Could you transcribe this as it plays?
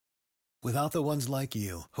Without the ones like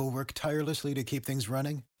you, who work tirelessly to keep things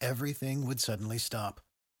running, everything would suddenly stop.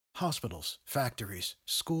 Hospitals, factories,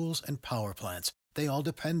 schools, and power plants, they all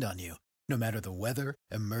depend on you. No matter the weather,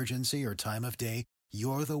 emergency, or time of day,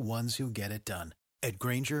 you're the ones who get it done. At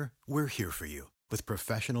Grainger, we're here for you with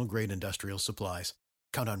professional-grade industrial supplies.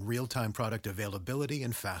 Count on real-time product availability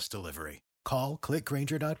and fast delivery. Call, click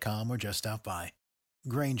Grainger.com, or just stop by.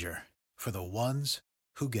 Grainger, for the ones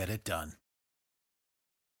who get it done.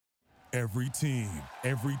 Every team,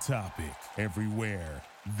 every topic, everywhere.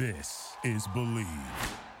 This is Believe.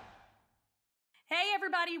 Hey,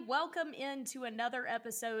 everybody. Welcome into another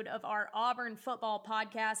episode of our Auburn Football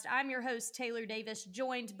Podcast. I'm your host, Taylor Davis,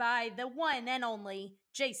 joined by the one and only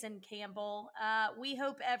Jason Campbell. We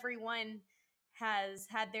hope everyone has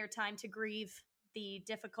had their time to grieve the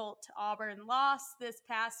difficult Auburn loss this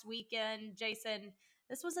past weekend. Jason,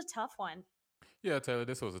 this was a tough one. Yeah, Taylor,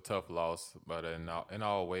 this was a tough loss, but in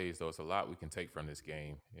all ways, there was a lot we can take from this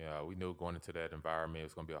game. Yeah, we knew going into that environment it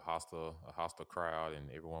was going to be a hostile crowd, and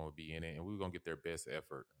everyone would be in it, and we were going to get their best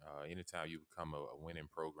effort. Anytime you become a winning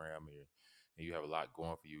program and you have a lot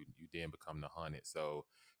going for you, you then become the hunted. So,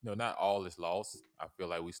 not all is lost. I feel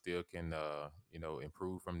like we still can,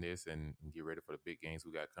 improve from this and get ready for the big games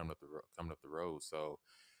we got coming up the road. So,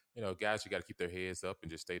 guys, you got to keep their heads up and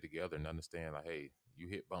just stay together and understand, like, hey, you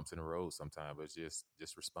hit bumps in the road sometimes, but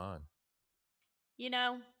just respond.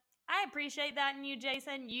 I appreciate that in you,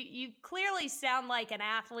 Jason. You clearly sound like an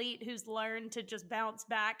athlete who's learned to just bounce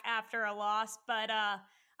back after a loss, but I'm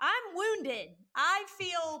wounded. I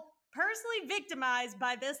feel personally victimized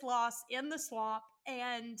by this loss in the swamp,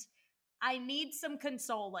 and I need some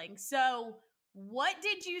consoling. So, what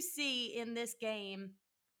did you see in this game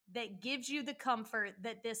that gives you the comfort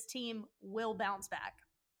that this team will bounce back?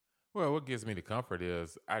 Well, what gives me the comfort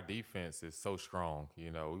is our defense is so strong. We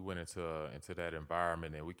went into that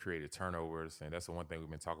environment and we created turnovers, and that's the one thing we've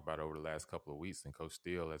been talking about over the last couple of weeks. And Coach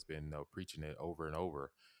Steele has been preaching it over and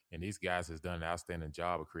over. And these guys has done an outstanding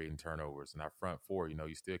job of creating turnovers. And our front four,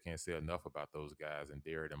 you still can't say enough about those guys, and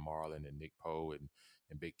Darren and Marlon and Nick Poe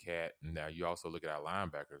and Big Cat. And now you also look at our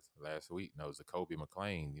linebackers last week. Zacoby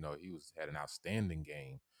McClain. He had an outstanding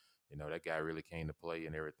game. That guy really came to play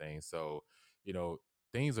and everything. So,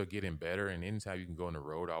 things are getting better, and anytime you can go on the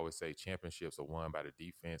road, I always say championships are won by the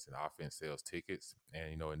defense and offense sells tickets.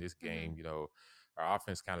 And, in this game, our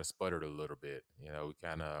offense kind of sputtered a little bit. We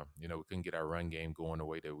kind of, we couldn't get our run game going the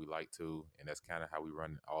way that we like to. And that's kind of how we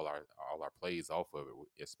run all our plays off of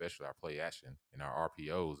it, especially our play action and our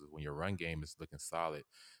RPOs. When your run game is looking solid,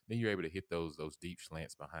 then you're able to hit those deep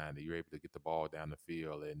slants behind it. You're able to get the ball down the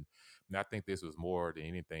field. And I think this was more than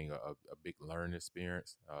anything a big learning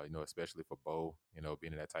experience, especially for Bo,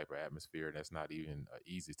 being in that type of atmosphere. That's not even an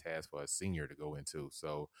easy task for a senior to go into.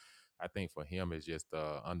 So I think for him, it's just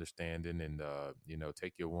understanding and,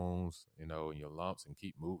 take your wounds, and your lumps and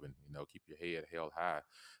keep moving, keep your head held high.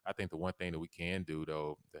 I think the one thing that we can do,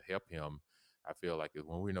 though, to help him, I feel like is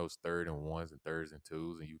when we're in those 3rd and 1s and 3rds and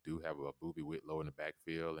 2s, and you do have a Boobie Whitlow in the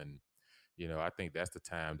backfield, and I think that's the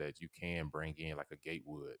time that you can bring in like a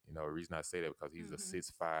Gatewood. The reason I say that because he's a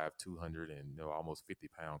 6'5", 200 and almost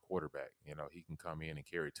 50-pound quarterback. He can come in and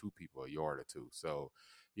carry 2 people a yard or 2. So,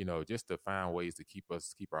 just to find ways to keep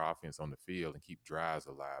our offense on the field and keep drives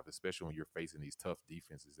alive, especially when you're facing these tough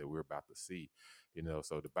defenses that we're about to see.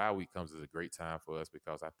 So the bye week comes as a great time for us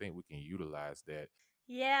because I think we can utilize that.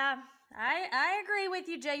 Yeah, I agree with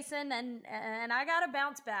you, Jason, and I got to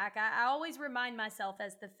bounce back. I always remind myself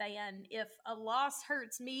as the fan, if a loss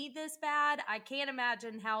hurts me this bad, I can't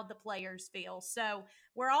imagine how the players feel. So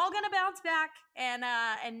we're all going to bounce back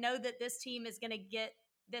and know that this team is going to get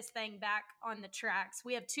this thing back on the tracks.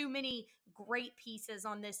 We have too many great pieces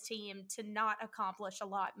on this team to not accomplish a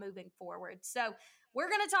lot moving forward. So we're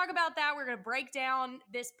going to talk about that. We're going to break down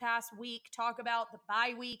this past week, talk about the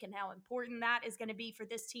bye week and how important that is going to be for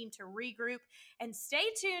this team to regroup. And stay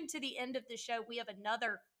tuned to the end of the show. We have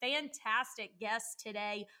another fantastic guest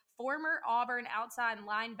today, former Auburn outside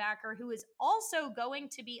linebacker who is also going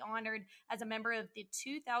to be honored as a member of the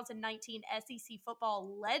 2019 SEC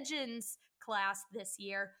Football Legends class this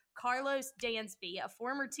year, Carlos Dansby, a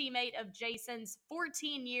former teammate of Jason's,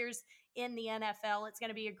 14 years in the NFL. It's going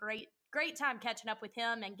to be a great time catching up with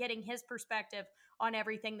him and getting his perspective on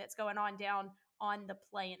everything that's going on down on the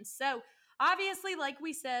plains. So obviously, like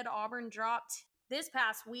we said, Auburn dropped this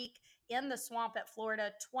past week in the swamp at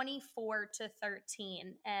Florida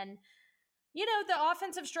 24-13. And The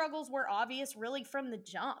offensive struggles were obvious really from the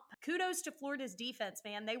jump. Kudos to Florida's defense,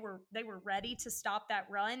 man. They were ready to stop that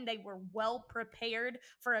run. They were well prepared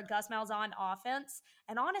for a Gus Malzahn offense.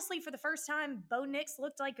 And honestly, for the first time, Bo Nix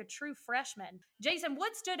looked like a true freshman. Jason,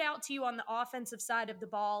 what stood out to you on the offensive side of the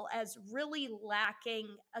ball as really lacking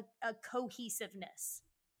a cohesiveness?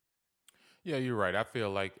 Yeah, you're right. I feel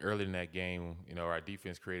like early in that game, our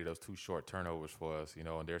defense created those two short turnovers for us,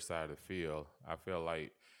 on their side of the field. I feel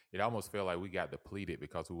like it almost felt like we got depleted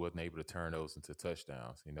because we wasn't able to turn those into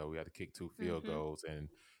touchdowns. We had to kick two field Mm-hmm. goals, and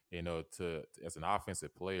to as an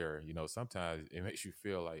offensive player, sometimes it makes you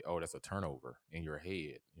feel like, oh, that's a turnover in your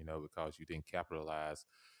head, because you didn't capitalize,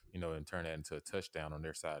 and turn that into a touchdown on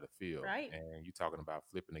their side of the field. Right. And you're talking about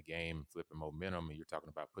flipping the game, flipping momentum, and you're talking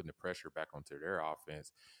about putting the pressure back onto their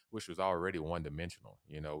offense, which was already one dimensional.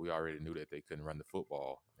 We already knew that they couldn't run the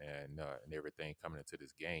football and everything coming into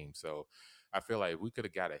this game. So I feel like we could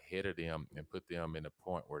have got ahead of them and put them in a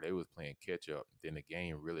point where they was playing catch up. Then the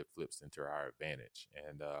game really flips into our advantage.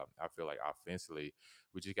 And I feel like offensively,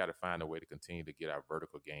 we just got to find a way to continue to get our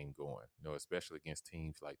vertical game going, especially against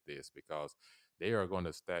teams like this, because they are going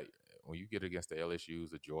to stack when you get against the LSUs,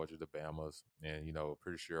 the Georgia, the Bamas, and,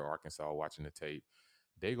 pretty sure Arkansas watching the tape,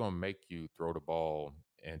 they're gonna make you throw the ball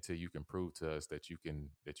until you can prove to us that you can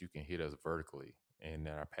hit us vertically in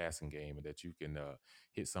our passing game, and that you can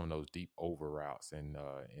hit some of those deep over routes and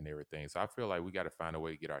everything. So I feel like we got to find a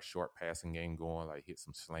way to get our short passing game going, like hit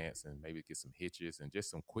some slants and maybe get some hitches and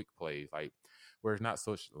just some quick plays, like where it's not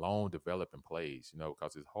such long developing plays,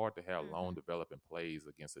 because it's hard to have long Mm-hmm. developing plays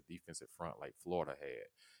against a defensive front like Florida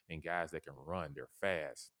had, and guys that can run, they're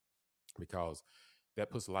fast, because that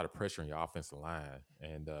puts a lot of pressure on your offensive line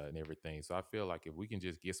and everything. So I feel like if we can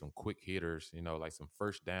just get some quick hitters, like some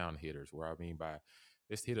first down hitters, where I mean by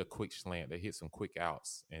let's hit a quick slant, they hit some quick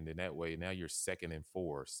outs, and then that way now you're 2nd and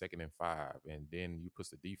 4, 2nd and 5, and then you put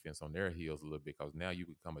the defense on their heels a little bit, because now you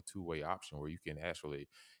become a two-way option where you can actually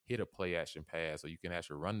hit a play action pass, or you can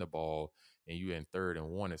actually run the ball, and you're in 3rd and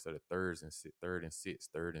 1 instead of 3rd and 6,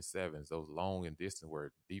 3rd and 7s, those long and distance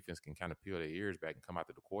where defense can kind of peel their ears back and come out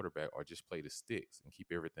to the quarterback, or just play the sticks and keep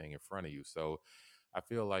everything in front of you. So I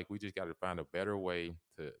feel like we just got to find a better way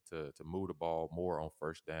to move the ball more on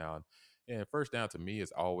first down. And first down to me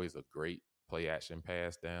is always a great play action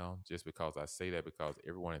pass down, just because I say that because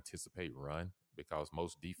everyone anticipate run, because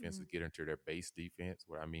most defenses get into their base defense.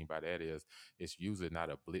 What I mean by that is it's usually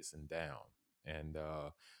not a blitzing down. And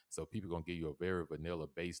so people going to give you a very vanilla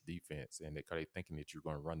base defense, and they're thinking that you're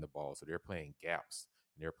going to run the ball. So they're playing gaps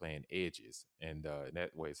and they're playing edges. And in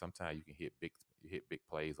that way, sometimes you can hit big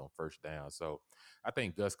plays on first down. So I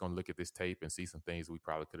think Gus going to look at this tape and see some things we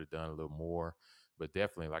probably could have done a little more. But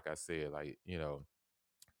definitely, like I said, like,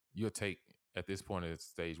 you'll take at this point in the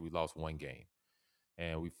stage, we lost one game,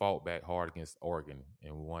 and we fought back hard against Oregon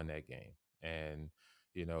and we won that game. And,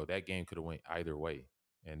 that game could have went either way.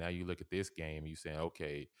 And now you look at this game, you saying,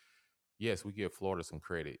 okay, yes, we give Florida some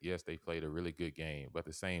credit. Yes, they played a really good game. But at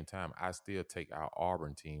the same time, I still take our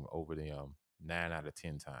Auburn team over them 9 out of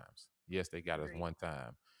 10 times. Yes, they got us Agreed. one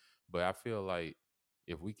time. But I feel like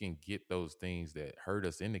if we can get those things that hurt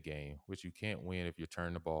us in the game, which you can't win if you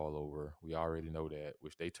turn the ball over, we already know that,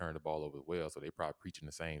 which they turned the ball over well. So they probably preaching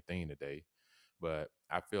the same thing today. But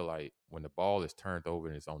I feel like when the ball is turned over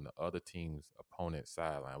and it's on the other team's opponent's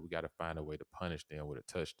sideline, we got to find a way to punish them with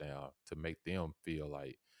a touchdown to make them feel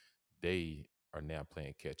like they are now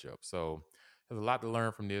playing catch up. So there's a lot to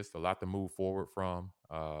learn from this, a lot to move forward from.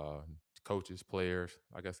 Coaches, players,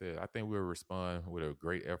 like I said, I think we'll respond with a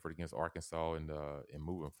great effort against Arkansas and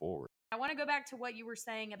moving forward. I want to go back to what you were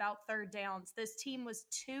saying about third downs. This team was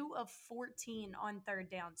 2 of 14 on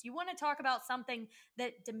third downs. You want to talk about something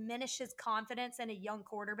that diminishes confidence in a young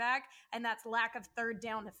quarterback, and that's lack of third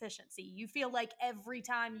down efficiency. You feel like every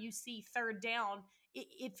time you see third down,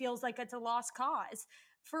 it feels like it's a lost cause.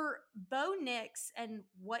 For Bo Nix and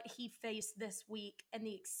what he faced this week and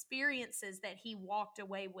the experiences that he walked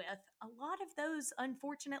away with, a lot of those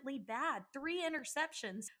unfortunately bad. 3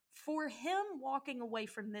 interceptions. For him walking away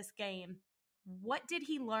from this game, what did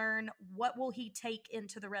he learn? What will he take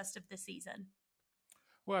into the rest of the season?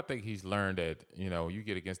 Well, I think he's learned that, you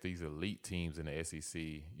get against these elite teams in the SEC,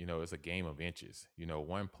 it's a game of inches.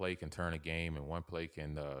 One play can turn a game, and one play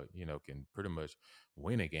can pretty much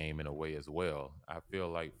win a game in a way as well. I feel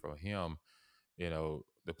like for him,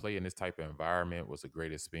 the play in this type of environment was a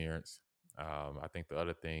great experience. I think the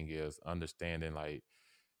other thing is understanding, like,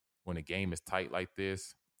 when a game is tight like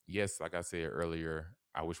this, yes, like I said earlier,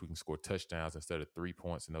 I wish we can score touchdowns instead of 3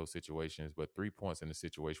 points in those situations, but 3 points in the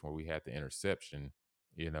situation where we had the interception,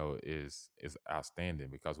 is outstanding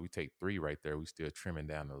because we take three right there, we still trimming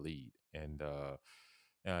down the lead. And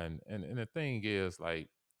the thing is, like,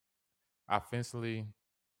 offensively,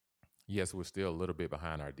 yes, we're still a little bit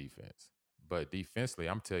behind our defense. But defensively,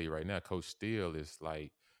 I'm telling you right now, Coach Steele is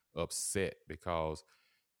like upset because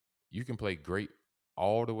you can play great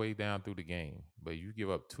all the way down through the game, but you give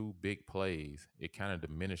up two big plays, it kind of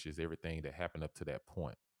diminishes everything that happened up to that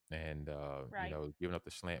point. And Right. giving up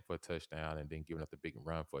the slant for a touchdown and then giving up the big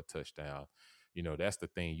run for a touchdown, that's the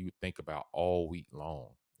thing you think about all week long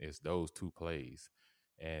is those two plays.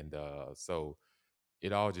 And so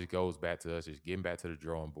it all just goes back to us just getting back to the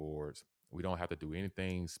drawing boards. We don't have to do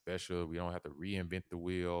anything special. We don't have to reinvent the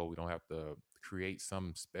wheel. We don't have to create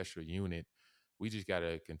some special unit. We just got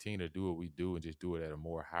to continue to do what we do and just do it at a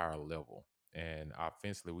more higher level. And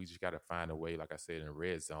offensively, we just got to find a way, like I said, in the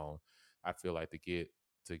red zone, I feel like to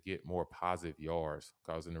get more positive yards.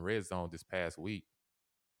 Because in the red zone this past week,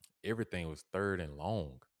 everything was third and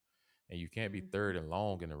long, and you can't be Hmm. third and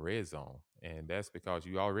long in the red zone. And that's because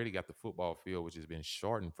you already got the football field, which has been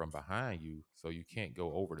shortened from behind you. So you can't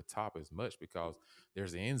go over the top as much because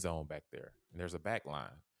there's an end zone back there and there's a back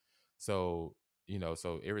line. So,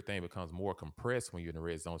 so everything becomes more compressed when you're in the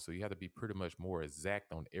red zone. So you have to be pretty much more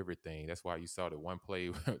exact on everything. That's why you saw the one play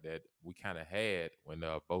that we kind of had when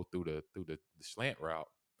both through the slant route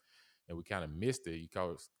and we kind of missed it. You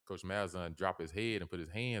call Coach Malzahn drop his head and put his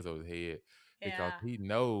hands over his head because Yeah. he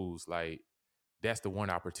knows like that's the one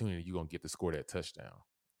opportunity you're gonna get to score that touchdown.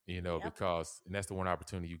 Yep. Because and that's the one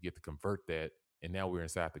opportunity you get to convert that. And now we're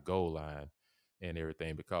inside the goal line and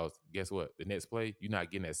everything. Because guess what? The next play, you're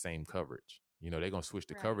not getting that same coverage. They're gonna switch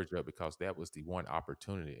the Right. coverage up because that was the one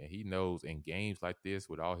opportunity. And he knows in games like this,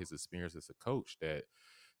 with all his experience as a coach, that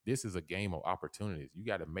this is a game of opportunities. You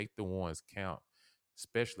got to make the ones count,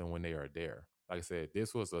 especially when they are there. Like I said,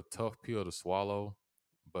 this was a tough pill to swallow,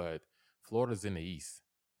 but Florida's in the East,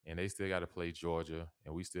 and they still got to play Georgia,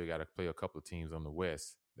 and we still got to play a couple of teams on the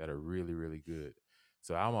West that are really, really good.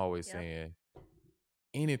 So I'm always Yep. saying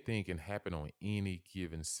anything can happen on any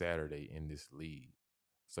given Saturday in this league.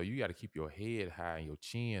 So you got to keep your head high and your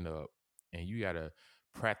chin up, and you got to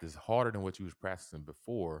practice harder than what you was practicing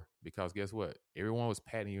before. Because guess what? Everyone was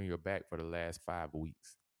patting you on your back for the last 5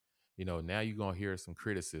 weeks. Now you're gonna hear some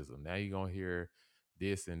criticism. Now you're gonna hear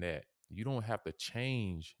this and that. You don't have to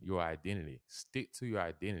change your identity. Stick to your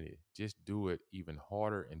identity. Just do it even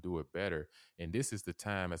harder and do it better. And this is the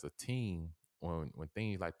time as a team when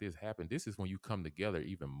things like this happen. This is when you come together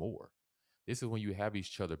even more. This is when you have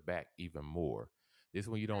each other back even more. This is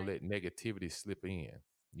when you don't Right. let negativity slip in.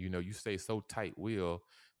 You stay so tight-willed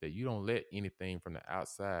that you don't let anything from the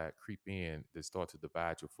outside creep in that start to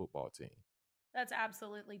divide your football team. That's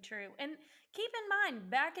absolutely true. And keep in mind,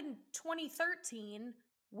 back in 2013,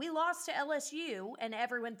 we lost to LSU and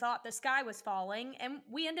everyone thought the sky was falling, and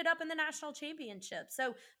we ended up in the national championship.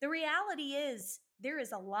 So the reality is, there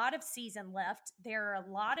is a lot of season left. There are a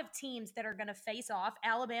lot of teams that are going to face off,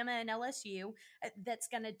 Alabama and LSU, that's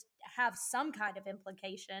going to have some kind of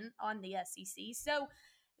implication on the SEC. So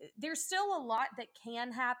there's still a lot that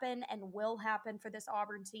can happen and will happen for this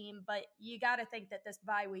Auburn team, but you got to think that this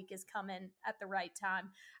bye week is coming at the right time.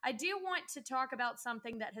 I do want to talk about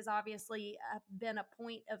something that has obviously been a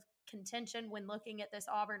point of contention when looking at this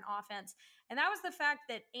Auburn offense, and that was the fact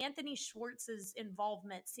that Anthony Schwartz's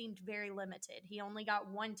involvement seemed very limited. He only got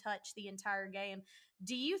one touch the entire game.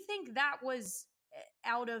 Do you think that was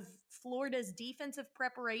out of Florida's defensive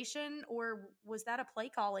preparation, or was that a play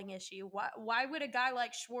calling issue? Why would a guy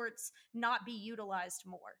like Schwartz not be utilized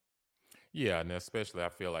more? Yeah, and especially I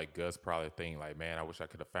feel like Gus probably think like, man, I wish I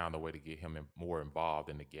could have found a way to get him more involved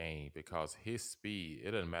in the game because his speed,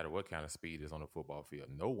 it doesn't matter what kind of speed is on the football field.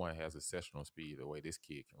 No one has exceptional speed the way this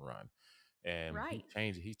kid can run. And he Right,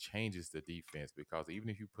 changes the defense because even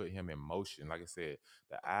if you put him in motion, like I said,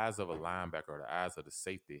 the eyes of a linebacker or the eyes of the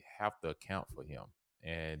safety have to account for him.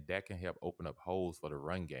 And that can help open up holes for the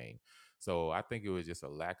run game. So I think it was just a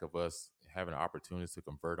lack of us having opportunities to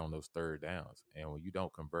convert on those third downs. And when you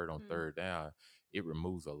don't convert on mm, third down, it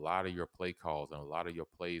removes a lot of your play calls and a lot of your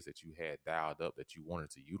plays that you had dialed up that you wanted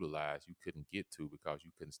to utilize, you couldn't get to because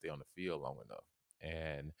you couldn't stay on the field long enough.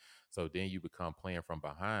 And so then you become playing from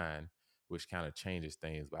behind, which kind of changes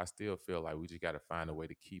things. But I still feel like we just got to find a way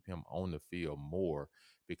to keep him on the field more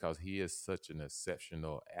because he is such an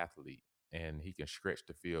exceptional athlete and he can stretch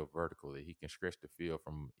the field vertically. He can stretch the field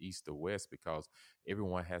from east to west because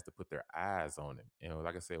everyone has to put their eyes on him.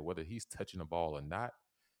 Like I said, whether he's touching the ball or not,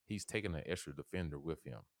 he's taking an extra defender with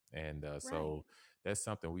him. And right. so that's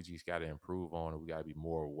something we just got to improve on, and we got to be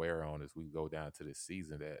more aware on as we go down to this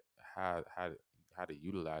season that how to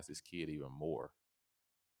utilize this kid even more.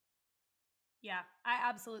 Yeah, I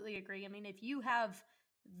absolutely agree. I mean, if you have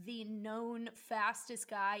the known fastest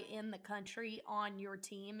guy in the country on your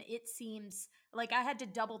team, it seems like I had to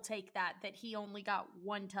double take that he only got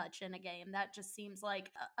one touch in a game. That just seems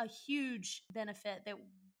like a huge benefit that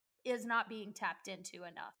is not being tapped into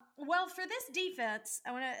enough. Well, for this defense,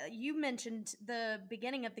 I want to you mentioned the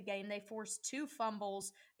beginning of the game they forced two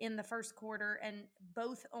fumbles in the first quarter and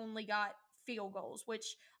both only got field goals,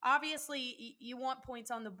 which obviously you want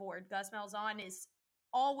points on the board. Gus Malzahn is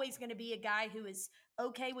always going to be a guy who is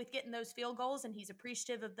okay with getting those field goals and he's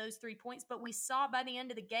appreciative of those 3 points, but we saw by the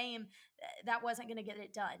end of the game that wasn't going to get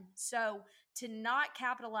it done. So to not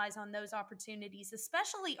capitalize on those opportunities,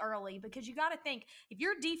 especially early, because you got to think if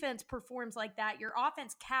your defense performs like that, your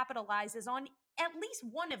offense capitalizes on at least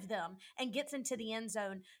one of them and gets into the end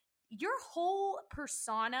zone. Your whole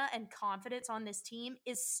persona and confidence on this team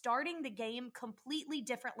is starting the game completely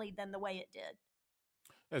differently than the way it did.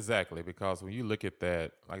 Exactly, because when you look at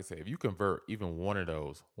that, like I said, if you convert even one of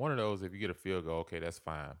those, if you get a field goal, okay, that's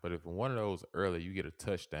fine. But if one of those early, you get a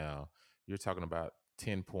touchdown, you're talking about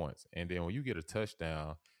 10 points. And then when you get a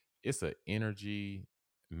touchdown, it's an energy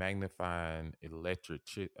magnifying electric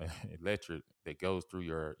that goes through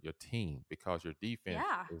your team because your defense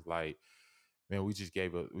Yeah. is like, man, we just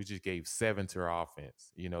gave 7 to our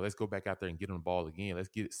offense. Let's go back out there and get them the ball again. Let's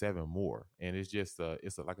get 7 more. And it's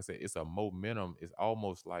like I said, it's a momentum. It's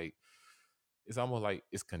almost like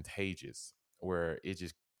it's contagious where it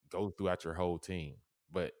just goes throughout your whole team.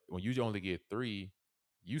 But when you only get 3,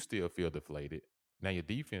 you still feel deflated. Now your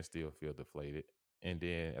defense still feel deflated. And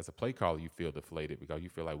then as a play caller, you feel deflated because you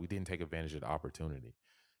feel like we didn't take advantage of the opportunity.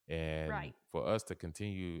 And Right. for us to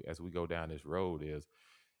continue as we go down this road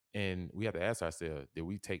and we have to ask ourselves, did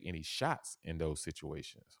we take any shots in those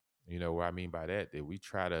situations? What I mean by that, did we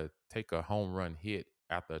try to take a home run hit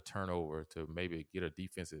after a turnover to maybe get a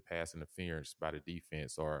defensive pass interference by the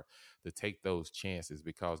defense or to take those chances?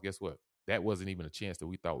 Because guess what? That wasn't even a chance that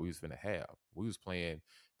we thought we was going to have. We was playing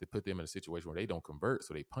to put them in a situation where they don't convert,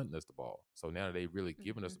 so they punting us the ball. So now that they really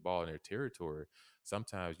giving us Mm-hmm. the ball in their territory,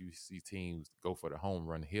 sometimes you see teams go for the home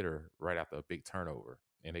run hitter right after a big turnover,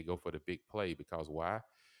 and they go for the big play because why?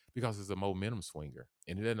 Because it's a momentum swinger.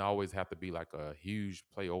 And it doesn't always have to be like a huge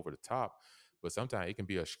play over the top, but sometimes it can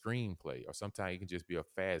be a screen play or sometimes it can just be a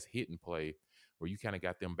fast hitting play where you kind of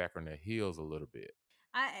got them back on their heels a little bit.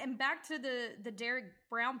 And back to the Derek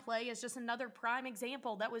Brown play is just another prime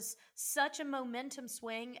example. That was such a momentum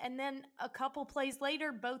swing, and then a couple plays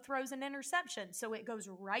later, Bo throws an interception, so it goes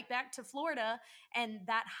right back to Florida, and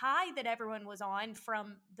that high that everyone was on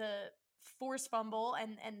from the force fumble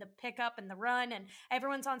and the pickup and the run, and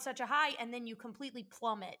everyone's on such a high, and then you completely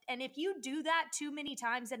plummet. And if you do that too many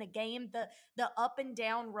times in a game, the up and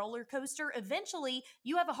down roller coaster, eventually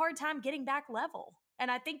you have a hard time getting back level. And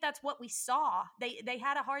I think that's what we saw. They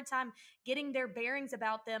had a hard time getting their bearings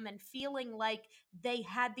about them and feeling like they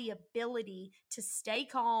had the ability to stay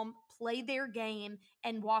calm, play their game,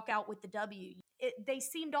 and walk out with the W. They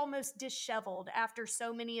seemed almost disheveled after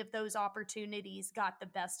so many of those opportunities got the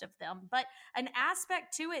best of them. But an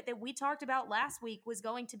aspect to it that we talked about last week was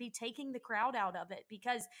going to be taking the crowd out of it,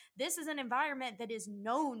 because this is an environment that is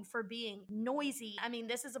known for being noisy. I mean,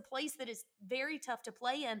 this is a place that is very tough to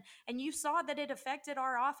play in, and you saw that it affected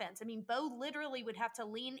our offense. I mean, Bo literally would have to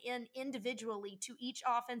lean in individually to each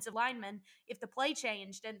offensive lineman if the play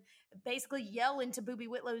changed and basically yell into Boobie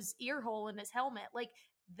Whitlow's ear hole in his helmet. Like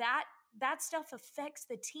that stuff affects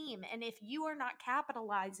the team. And if you are not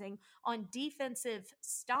capitalizing on defensive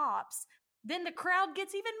stops, then the crowd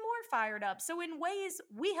gets even more fired up. So in ways,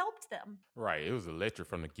 we helped them. Right. It was electric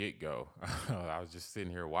from the get go. I was just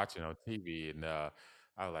sitting here watching on TV and I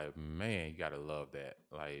was like, man, you got to love that.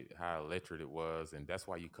 Like how electric it was. And that's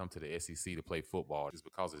why you come to the SEC to play football, just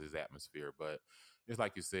because of his atmosphere. But it's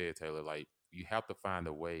like you said, Taylor, like you have to find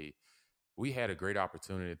a way. We had a great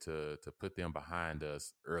opportunity to put them behind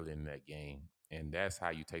us early in that game. And that's how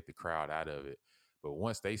you take the crowd out of it. But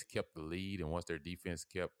once they kept the lead and once their defense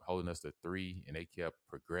kept holding us to 3 and they kept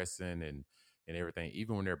progressing and everything,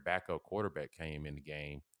 even when their backup quarterback came in the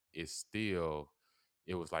game, it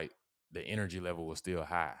was like the energy level was still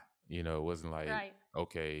high. It wasn't like, Right.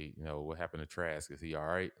 okay, what happened to Trask? Is he all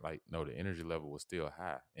right? Like, no, the energy level was still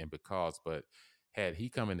high. But had he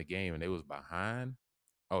come in the game and they was behind,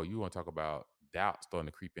 oh, you want to talk about doubt starting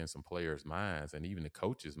to creep in some players' minds and even the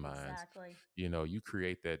coaches' minds. Exactly. You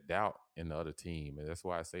create that doubt in the other team. And that's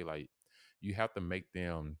why I say, like, you have to make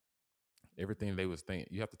them everything they was thinking.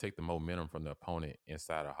 You have to take the momentum from the opponent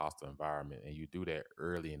inside a hostile environment. And you do that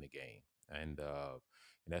early in the game. and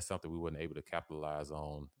that's something we weren't able to capitalize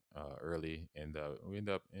on early, and we end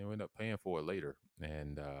up paying for it later.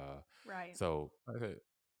 And Right. so like I said,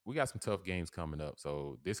 we got some tough games coming up,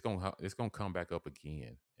 so it's gonna come back up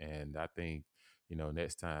again. And I think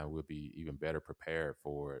next time we'll be even better prepared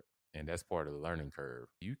for it. And that's part of the learning curve.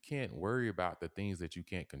 You can't worry about the things that you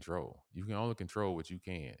can't control. You can only control what you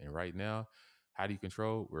can. And right now, how do you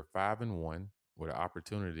control? We're 5-1 with an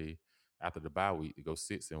opportunity after the bye week to go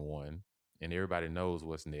 6-1, and everybody knows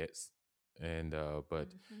what's next. And but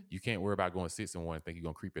Mhm. you can't worry about going 6-1 and think you're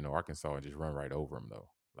gonna creep into Arkansas and just run right over them though.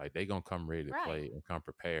 Like they gonna come ready to Right. play and come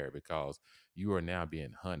prepared because you are now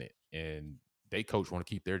being hunted, and they coach want to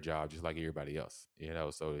keep their job just like everybody else.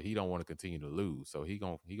 So he don't want to continue to lose. So he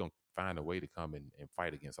gonna find a way to come and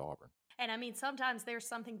fight against Auburn. And I mean, sometimes there's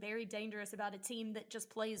something very dangerous about a team that just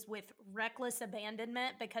plays with reckless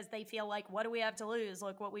abandonment because they feel like, what do we have to lose?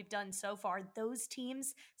 Look what we've done so far. Those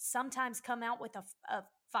teams sometimes come out with a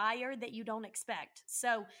fire that you don't expect.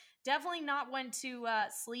 So, definitely not one to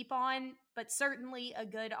sleep on, but certainly a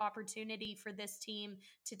good opportunity for this team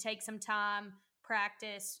to take some time,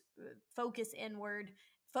 practice, focus inward.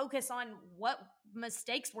 Focus on what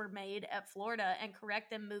mistakes were made at Florida and correct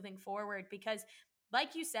them moving forward because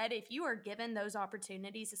like you said, if you are given those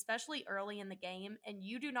opportunities, especially early in the game, and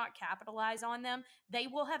you do not capitalize on them, they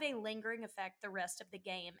will have a lingering effect the rest of the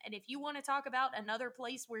game. And if you want to talk about another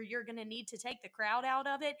place where you're going to need to take the crowd out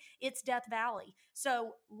of it, it's Death Valley.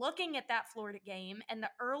 So, looking at that Florida game and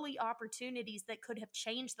the early opportunities that could have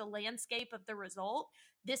changed the landscape of the result,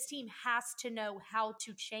 this team has to know how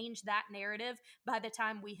to change that narrative by the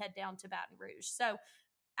time we head down to Baton Rouge. So,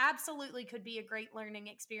 absolutely could be a great learning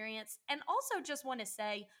experience. And also just want to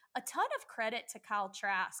say a ton of credit to Kyle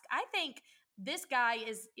Trask. I think this guy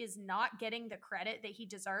is not getting the credit that he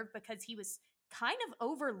deserved because he was kind of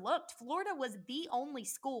overlooked. Florida was the only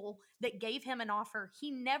school that gave him an offer. He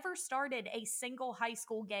never started a single high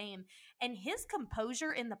school game, and his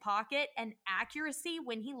composure in the pocket and accuracy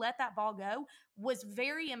when he let that ball go was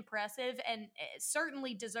very impressive and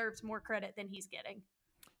certainly deserves more credit than he's getting.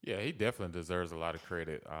 Yeah, he definitely deserves a lot of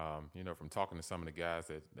credit. From talking to some of the guys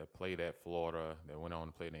that played at Florida, that went on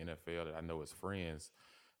to play in the NFL, that I know as friends,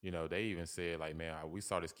 they even said like, man, we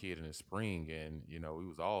saw this kid in the spring, and we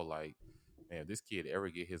was all like, man, if this kid ever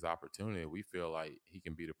get his opportunity, we feel like he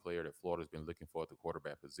can be the player that Florida's been looking for at the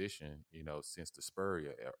quarterback position, since the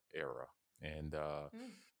Spurrier era. And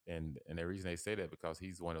Mm. and the reason they say that because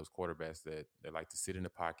he's one of those quarterbacks that like to sit in the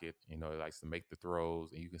pocket. He likes to make the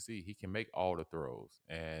throws, and you can see he can make all the throws.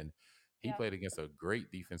 And he Yep. played against a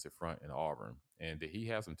great defensive front in Auburn. And did he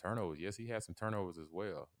have some turnovers? Yes, he had some turnovers as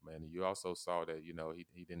well. And you also saw that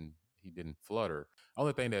he didn't flutter.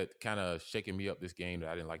 Only thing that kind of shaking me up this game that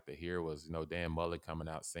I didn't like to hear was Dan Mullen coming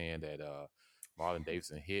out saying that Marlon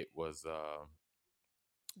Davidson hit was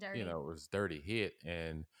Dirty. was dirty hit.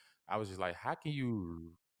 And I was just like, how can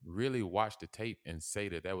you really watch the tape and say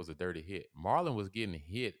that that was a dirty hit? Marlon was getting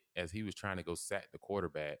hit as he was trying to go sack the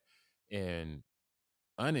quarterback, and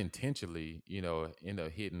unintentionally, end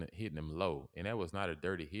up hitting him low. And that was not a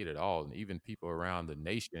dirty hit at all. And even people around the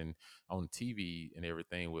nation on TV and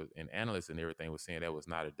everything and analysts and everything was saying that was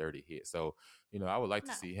not a dirty hit. So, I would like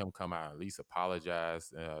to No. see him come out and at least apologize,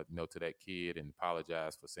 to that kid and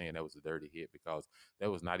apologize for saying that was a dirty hit because that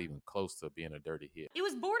was not even close to being a dirty hit. It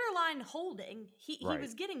was borderline holding. He Right.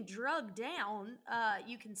 was getting drugged down.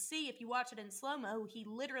 You can see if you watch it in slow mo, he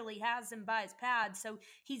literally has him by his pad. So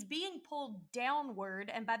he's being pulled downward,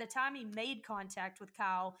 and by the time he made contact with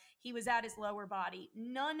Kyle, he was at his lower body.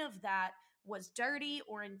 None of that was dirty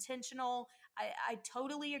or intentional. I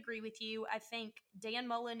totally agree with you. I think Dan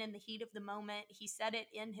Mullen, in the heat of the moment, he said it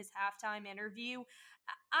in his halftime interview.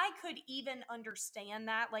 I could even understand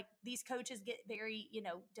that. Like these coaches get very,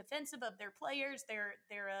 defensive of their players. They're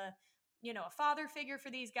a father figure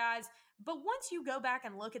for these guys. But once you go back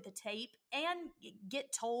and look at the tape and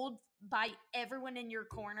get told by everyone in your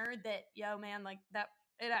corner that, yo, man, like that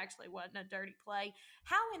it actually wasn't a dirty play.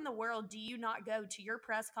 How in the world do you not go to your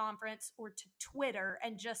press conference or to Twitter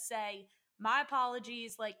and just say, my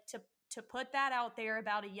apologies, like to put that out there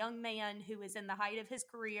about a young man who is in the height of his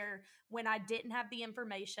career when I didn't have the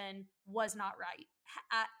information was not right.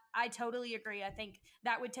 I totally agree. I think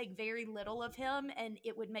that would take very little of him, and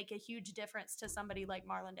it would make a huge difference to somebody like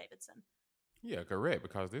Marlon Davidson. Yeah, correct.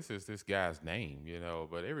 Because this is this guy's name, you know.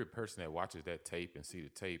 But every person that watches that tape and see the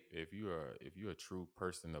tape, if you're a true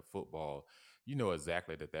person of football, you know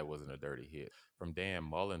exactly that that wasn't a dirty hit. From Dan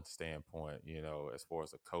Mullen's standpoint, you know, as far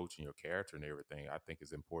as a coach and your character and everything, I think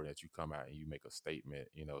it's important that you come out and you make a statement,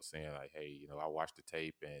 you know, saying like, hey, you know, I watched the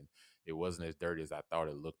tape and it wasn't as dirty as I thought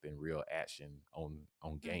it looked in real action on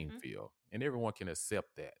game Hmm. field, and everyone can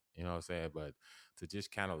accept that, you know what I'm saying. But to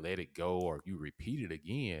just kind of let it go, or if you repeat it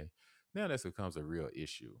again, now this becomes a real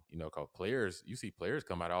issue, you know, because players, you see players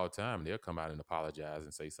come out all the time and they'll come out and apologize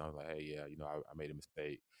and say something like, hey, yeah, you know, I made a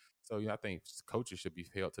mistake. So, you know, I think coaches should be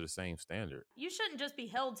held to the same standard. You shouldn't just be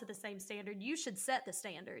held to the same standard. You should set the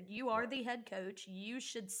standard. You are Right. the head coach. You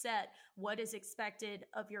should set what is expected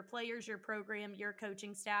of your players, your program, your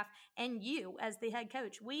coaching staff, and you as the head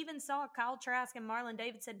coach. We even saw Kyle Trask and Marlon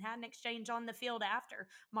Davidson had an exchange on the field after.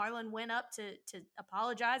 Marlon went up to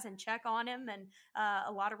apologize and check on him, and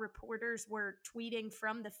a lot of reporters were tweeting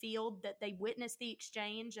from the field that they witnessed the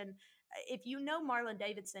exchange. And if you know Marlon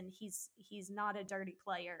Davidson, he's not a dirty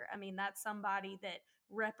player. I mean, that's somebody that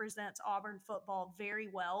represents Auburn football very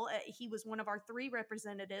well. He was one of our three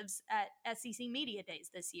representatives at SEC Media Days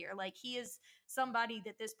this year. Like, he is somebody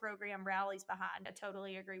that this program rallies behind. I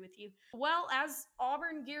totally agree with you. Well, as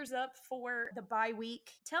Auburn gears up for the bye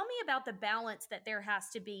week, tell me about the balance that there has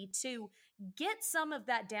to be to get some of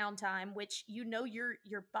that downtime, which you know your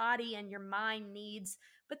body and your mind needs.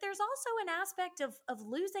 But there's also an aspect of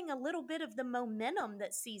losing a little bit of the momentum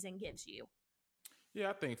that season gives you. Yeah,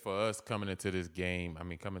 I think for us coming into this game, I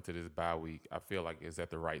mean, coming to this bye week, I feel like it's at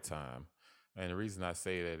the right time. And the reason I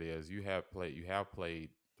say that is you have played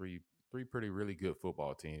three pretty really good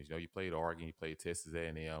football teams. You know, you played Oregon, you played Texas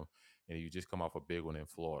A&M, and you just come off a big one in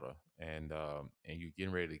Florida, and you're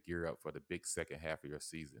getting ready to gear up for the big second half of your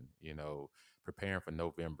season. You know, preparing for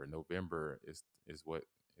November. November is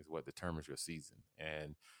what determines your season.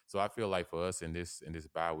 And so I feel like for us in this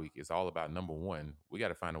bye week, it's all about number one, we got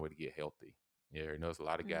to find a way to get healthy. Yeah, you know, there's a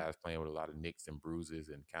lot of Mm. guys playing with a lot of nicks and bruises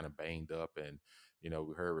and kind of banged up. And, you know,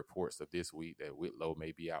 we heard reports of this week that Whitlow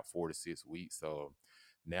may be out 4 to 6 weeks. So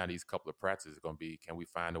now these couple of practices are going to be, can we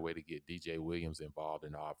find a way to get DJ Williams involved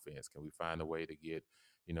in the offense? Can we find a way to get,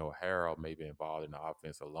 you know, Harold maybe involved in the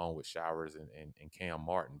offense along with Showers and Cam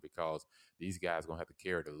Martin? Because these guys are going to have to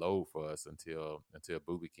carry the load for us until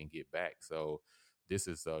Booby can get back. So this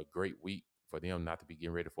is a great week for them, not to be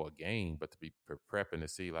getting ready for a game, but to be prepping to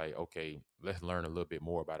see like, okay, let's learn a little bit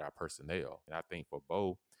more about our personnel. And I think for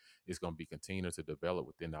Bo, it's going to be continuing to develop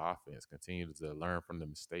within the offense, continue to learn from the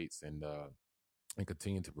mistakes and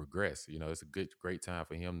continue to progress. You know, it's a great time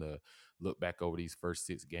for him to look back over these first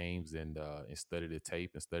 6 games and study the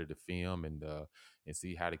tape and study the film and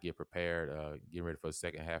see how to get prepared, getting ready for the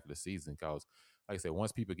second half of the season. Because, like I said,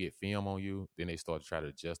 once people get film on you, then they start to try to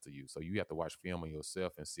adjust to you. So you have to watch film on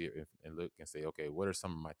yourself and see it and look and say, okay, what are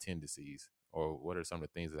some of my tendencies? Or what are some of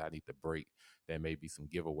the things that I need to break that may be some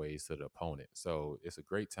giveaways to the opponent? So it's a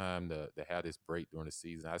great time to have this break during the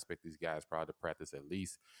season. I expect these guys probably to practice at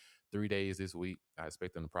least 3 days this week. I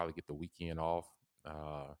expect them to probably get the weekend off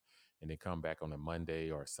uh, and then come back on a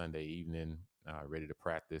Monday or Sunday evening, ready to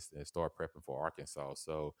practice and start prepping for Arkansas.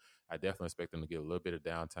 So I definitely expect them to get a little bit of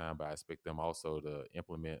downtime, but I expect them also to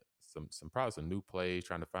implement some new plays,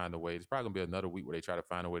 trying to find a way. It's probably gonna be another week where they try to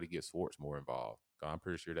find a way to get Swartz more involved. I'm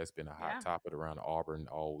pretty sure that's been a hot Yeah. topic around Auburn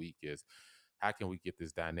all week is how can we get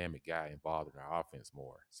this dynamic guy involved in our offense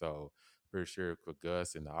more? So pretty sure for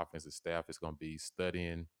Gus and the offensive staff is going to be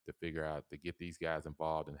studying to figure out to get these guys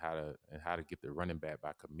involved and how to get the running back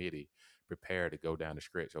by committee prepared to go down the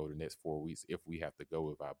stretch over the next 4 weeks if we have to go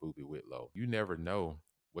with our Booby Whitlow. You never know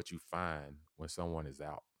what you find when someone is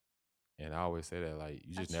out. And I always say that, like,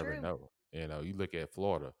 you just That's never true. know. You know, you look at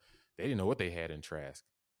Florida, they didn't know what they had in Trask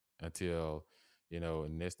until, you know,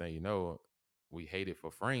 and next thing you know, we hated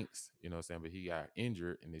for Franks, you know what I'm saying? But he got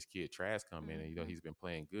injured and this kid Trask come in and, you know, Hmm. he's been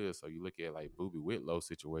playing good. So you look at like Booby Whitlow's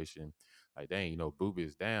situation, like, dang, you know, Booby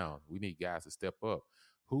is down. We need guys to step up.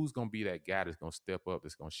 Who's gonna be that guy that's gonna step up,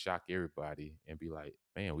 that's gonna shock everybody and be like,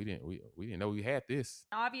 man, we didn't know we had this.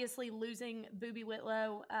 Obviously, losing Booby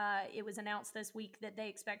Whitlow, it was announced this week that they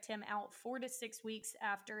expect him out 4 to 6 weeks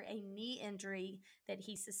after a knee injury that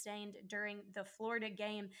he sustained during the Florida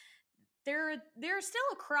game. There's still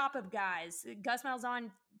a crop of guys. Gus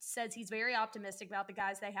Malzahn says he's very optimistic about the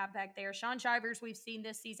guys they have back there. Sean Shivers, we've seen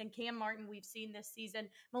this season. Cam Martin, we've seen this season.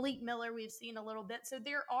 Malik Miller, we've seen a little bit. So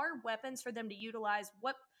there are weapons for them to utilize.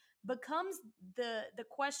 What becomes the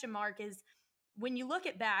question mark is when you look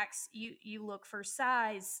at backs, you look for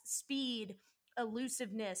size, speed,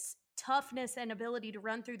 elusiveness, toughness and ability to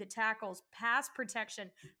run through the tackles, pass protection.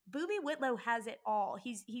 Boobie Whitlow has it all.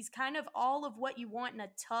 He's kind of all of what you want in a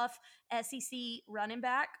tough SEC running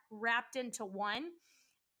back wrapped into one.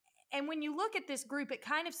 And when you look at this group, it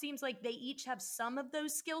kind of seems like they each have some of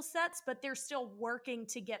those skill sets, but they're still working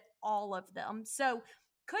to get all of them. So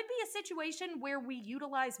could be a situation where we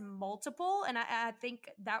utilize multiple, and I think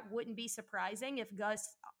that wouldn't be surprising if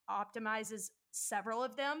Gus optimizes several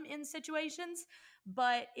of them in situations,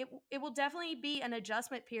 but it will definitely be an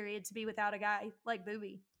adjustment period to be without a guy like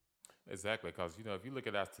Boobie. Exactly, because if you look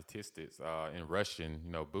at our statistics in rushing,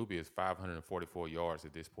 Boobie is 544 yards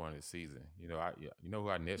at this point in the season. You know who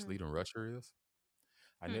our next leading rusher is?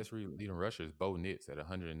 Our next leading rusher is Bo Nix at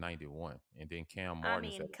 191, and then Cam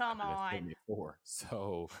Martin at come on. 174.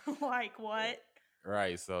 So, like what?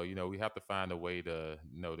 Right. So, we have to find a way to,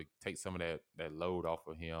 to take some of that load off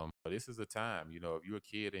of him. But this is a time, if you're a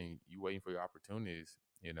kid and you waiting for your opportunities,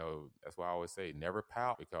 that's why I always say never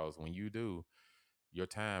pout, because when you do, your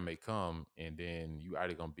time may come and then you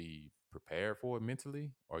either going to be prepared for it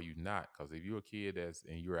mentally or you not. Because if you're a kid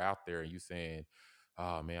and you're out there and you saying,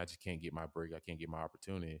 oh man, I just can't get my break, I can't get my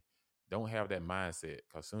opportunity, don't have that mindset.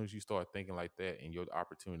 Because as soon as you start thinking like that and your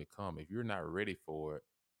opportunity come, if you're not ready for it,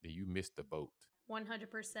 then you miss the boat. 100%.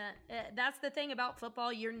 That's the thing about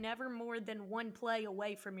football. You're never more than one play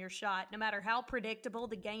away from your shot. No matter how predictable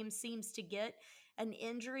the game seems to get, an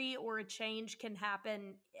injury or a change can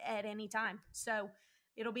happen at any time. So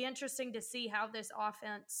it'll be interesting to see how this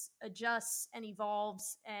offense adjusts and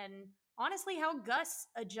evolves, and honestly, how Gus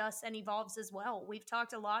adjusts and evolves as well. We've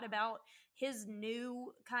talked a lot about his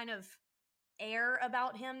new kind of air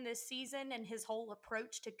about him this season and his whole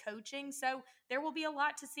approach to coaching. So there will be a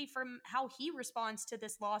lot to see from how he responds to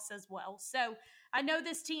this loss as well. So I know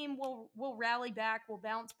this team will rally back, will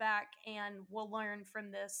bounce back, and will learn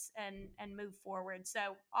from this and move forward.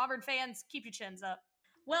 So Auburn fans, keep your chins up.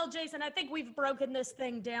 Well, Jason, I think we've broken this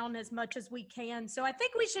thing down as much as we can. So I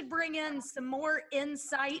think we should bring in some more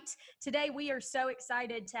insight. Today, we are so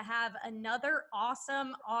excited to have another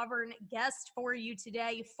awesome Auburn guest for you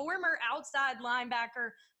today. Former outside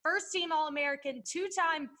linebacker, first-team All-American,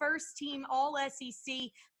 two-time first-team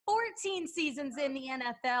All-SEC, 14 seasons in the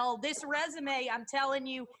NFL. This resume, I'm telling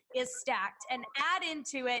you, is stacked. And add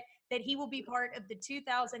into it that he will be part of the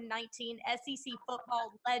 2019 SEC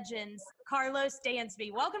Football Legends, Carlos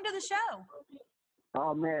Dansby. Welcome to the show.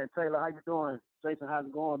 Oh, man, Taylor, how you doing? Jason, how's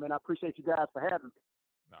it going, man? I appreciate you guys for having me.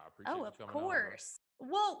 No, I appreciate you coming on. Of course.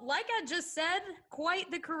 Well, like I just said, quite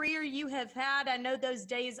the career you have had. I know those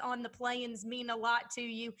days on the plains mean a lot to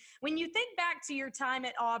you. When you think back to your time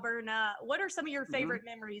at Auburn, what are some of your favorite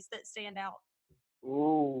memories that stand out?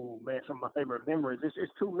 Oh, man, some of my favorite memories.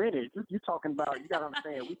 It's too many. You're talking about, you got to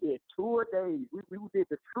understand, we did tour days. We did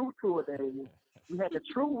the true tour days. We had the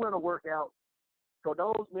true winter workout. So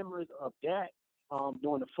those memories of that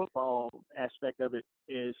during the football aspect of it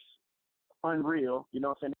is unreal. You know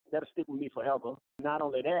what I'm saying? That'll stick with me forever. Not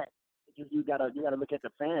only that, you gotta look at the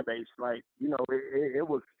fan base. Like, it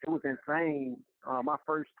was insane. My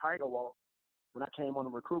first title walk, when I came on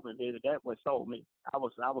the recruitment visit, that what sold me. I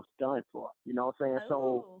was done for. You know what I'm saying?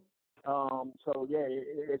 Oh. So yeah,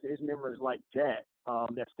 it's memories like that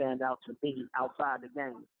that stand out to me outside the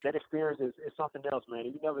game. That experience is something else, man.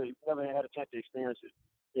 If you never had a chance to experience it,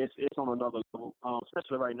 it's on another level.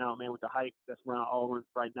 Especially right now, man, with the hype that's around Auburn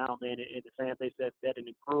right now, man, and the fan base that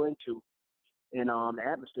it grew into, and the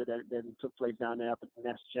atmosphere that took place down there after the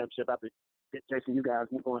national championship. After Jason, you guys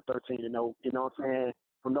going 13-0. You know what I'm saying?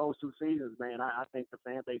 From those two seasons, man, I think the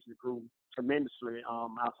fan base grew tremendously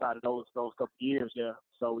outside of those couple years there.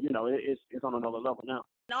 So, it's on another level now.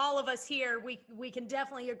 And all of us here, we can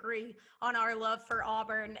definitely agree on our love for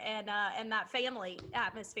Auburn and that family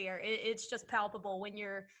atmosphere. It's just palpable when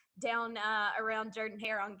you're down around Jordan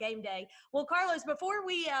Hare on game day. Well, Carlos, before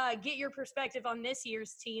we get your perspective on this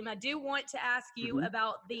year's team, I do want to ask you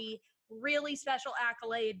about the really special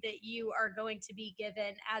accolade that you are going to be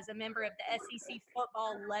given as a member of the SEC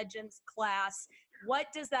Football Legends class. What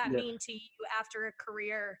does that mean to you after a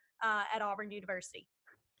career at Auburn University?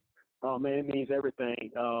 Oh, man, it means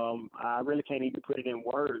everything. I really can't even put it in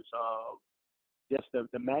words. Just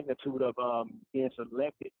the magnitude of being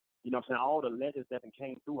selected. You know what I'm saying? All the legends that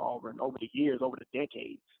came through Auburn over the years, over the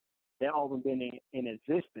decades, they've all been in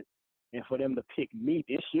existence. And for them to pick me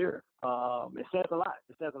this year, it says a lot.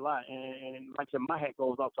 It says a lot. And like I said, my hat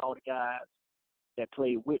goes off to all the guys that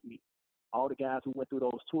played with me, all the guys who went through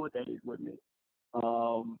those tour days with me,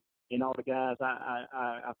 and all the guys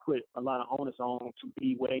I put a lot of onus on to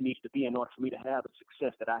be where they need to be in order for me to have the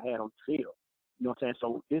success that I had on the field. You know what I'm saying?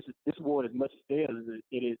 So this award, as much as theirs as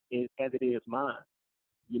it is mine.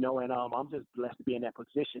 and I'm just blessed to be in that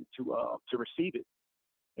position to receive it.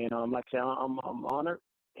 And like I said, I'm honored,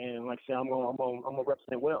 and like I said, I'm gonna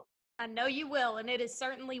represent well. I know you will, and it is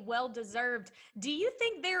certainly well deserved. Do you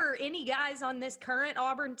think there are any guys on this current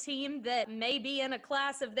Auburn team that may be in a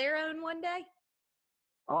class of their own one day?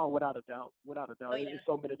 Oh, without a doubt, without a doubt. Oh, yeah. There's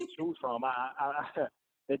so many to choose from.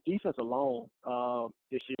 The defense alone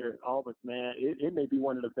this year, Auburn, man, it may be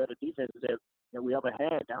one of the better defenses that we ever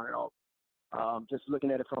had down at Auburn. Just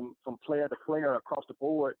looking at it from player to player across the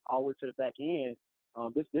board, all the way to the back end,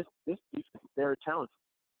 this defense is very talented,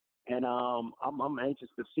 and I'm anxious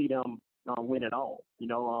to see them win it all.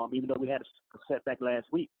 Even though we had a setback last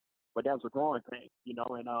week, but that was a growing thing.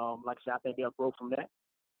 And like I said, I think they'll grow from that.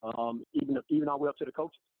 Even all the way up to the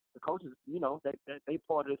coaches. The coaches, they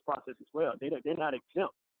part of this process as well. They're not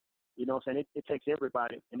exempt. What I'm saying? It takes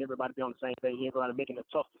everybody, and everybody be on the same page. Everybody making a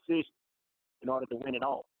tough decision in order to win it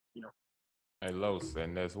all. Hey, Los,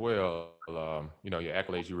 and as well, your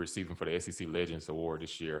accolades you're receiving for the SEC Legends Award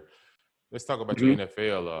this year. Let's talk about your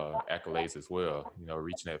NFL accolades as well.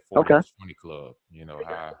 Reaching that 40-20 club.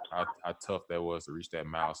 How tough that was to reach that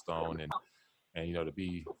milestone, and to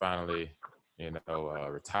be finally,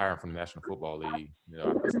 retiring from the National Football League.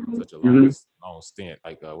 After such a long stint.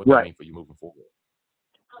 Like, what that mean for you moving forward?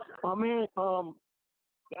 Oh man,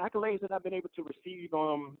 the accolades that I've been able to receive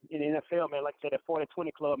in the NFL, man, like I said, that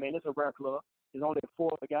 40-20 club, man, it's a rare club. There's only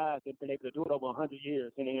 4 other guys that've been able to do it over 100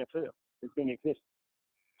 years in the NFL. It's been existing.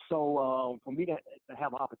 So for me to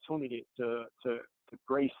have an opportunity to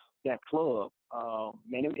grace that club,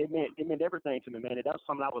 man, it meant everything to me, man. That was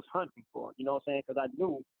something I was hunting for. You know what I'm saying? Because I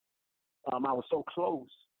knew I was so close,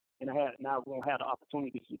 and now I won't have the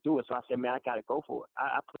opportunity to do it. So I said, man, I got to go for it.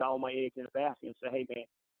 I put all my eggs in the basket and said, hey, man,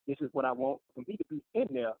 this is what I want for me to be in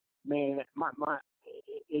there. Man,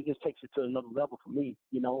 it just takes it to another level for me.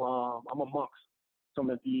 I'm amongst some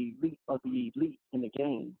of the elite in the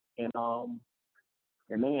game, and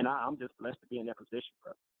man, I'm just blessed to be in that position,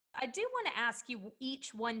 bro. I do want to ask you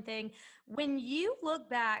each one thing. When you look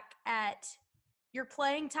back at your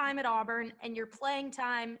playing time at Auburn and your playing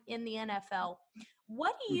time in the NFL,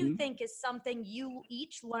 what do you think is something you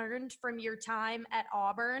each learned from your time at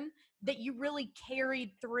Auburn that you really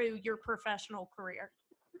carried through your professional career?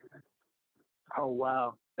 Oh,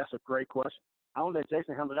 wow. That's a great question. I'll let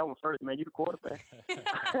Jason handle that one first, man. You the quarterback.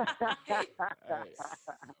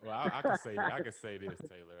 Well, I can say this,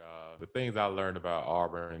 Taylor. The things I learned about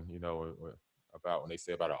Auburn, about when they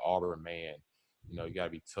say about an Auburn man, you got to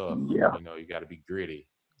be tough. Yeah. You got to be gritty,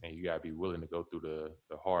 and you got to be willing to go through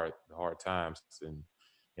the hard times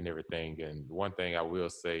and everything. And one thing I will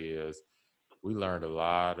say is we learned a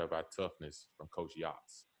lot about toughness from Coach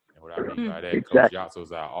Yachts. And what I mean by that, Exactly. Coach Yachts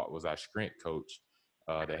was our strength coach.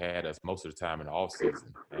 That had us most of the time in the off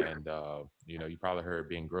season. And, you probably heard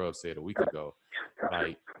Ben Grubb said a week ago,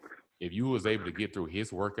 like, if you was able to get through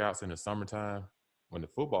his workouts in the summertime, when the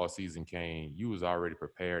football season came, you was already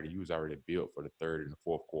prepared and you was already built for the third and the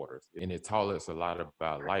fourth quarters. And it taught us a lot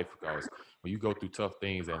about life, because when you go through tough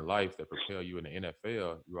things in life that propel you in the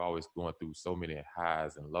NFL, you're always going through so many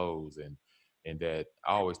highs and lows. And that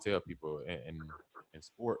I always tell people in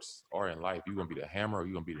sports or in life, you're going to be the hammer or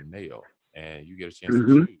you're going to be the nail. And you get a chance to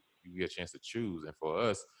choose. You get a chance to choose. And for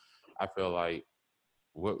us, I feel like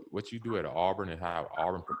what you do at Auburn and how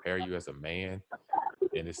Auburn prepare you as a man,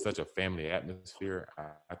 and it's such a family atmosphere.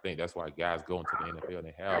 I think that's why guys go into the NFL and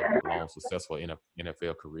they have long, successful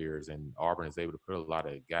NFL careers. And Auburn is able to put a lot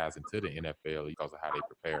of guys into the NFL because of how they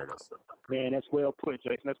prepared us. Man, that's well put,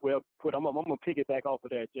 Jason. That's well put. I'm gonna piggyback off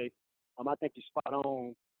of that, Jason. I think you're spot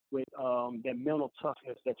on with that mental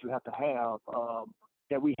toughness that you have to have.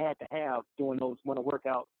 That we had to have during those winter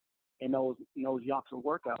workouts and those Yoxer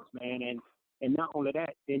workouts, man. And not only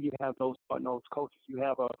that, then you have those coaches. You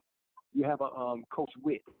have a Coach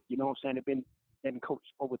Witt, you know what I'm saying? They've been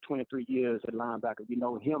coached over 23 years at linebacker.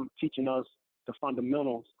 Him teaching us the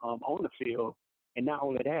fundamentals on the field, and not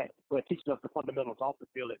only that, but teaching us the fundamentals off the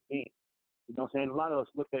field at the end. You know what I'm saying? A lot of us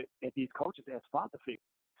look at these coaches as father figures,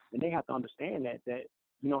 and they have to understand that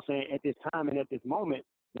you know what I'm saying, at this time and at this moment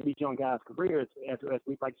in these young guys' careers, as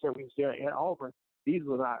we, like I said, we was there at Auburn, these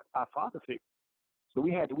were our father figures. So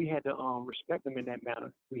we had to respect them in that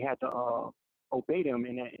manner. We had to obey them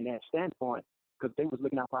in that standpoint, because they was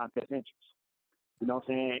looking out for our best interests. You know what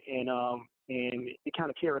I'm saying? And it kind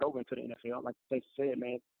of carried over into the NFL. Like they said,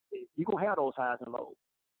 man, you gonna have those highs and lows,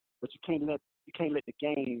 but you can't let the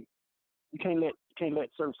game. You can't let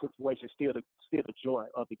certain situations steal the joy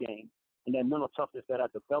of the game. And that mental toughness that I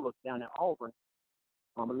developed down at Auburn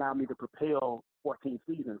allowed me to propel 14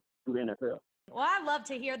 seasons through the NFL. Well, I love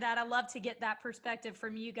to hear that. I love to get that perspective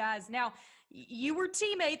from you guys. Now, you were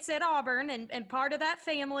teammates at Auburn and part of that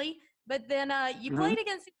family, but then you Mm-hmm. played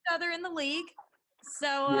against each other in the league.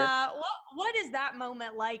 So, Yes. what is that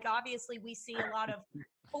moment like? Obviously, we see a lot of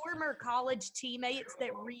former college teammates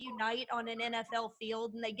that reunite on an NFL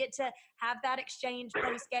field, and they get to have that exchange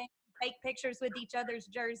post game, take pictures with each other's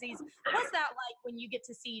jerseys. What's that like when you get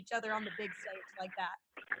to see each other on the big stage like that?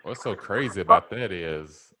 What's so crazy about that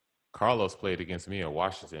is Carlos played against me in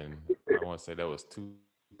Washington. I want to say that was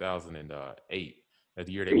 2008. That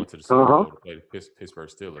year they went to the Super Uh-huh. Bowl to play the Pittsburgh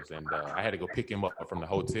Steelers, and I had to go pick him up from the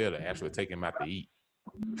hotel to actually take him out to eat.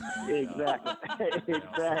 Exactly.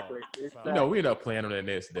 Exactly. We ended up playing on that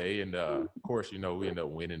next day, and of course, we ended up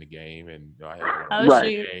winning the game, and I had one of Oh, my Right.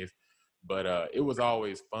 shoot. games. But it was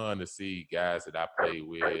always fun to see guys that I played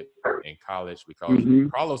with in college because Mm-hmm.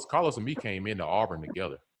 Carlos and me came into Auburn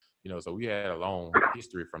together. So we had a long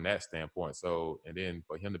history from that standpoint. So, and then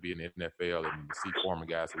for him to be in the NFL and to see former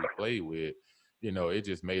guys that we played with, it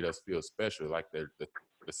just made us feel special. Like the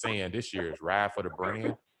saying this year is ride for the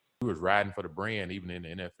brand. We was riding for the brand even in the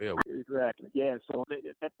NFL. Exactly. Yeah. So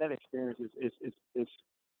that experience is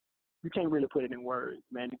you can't really put it in words,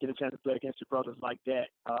 man. To get a chance to play against your brothers like that,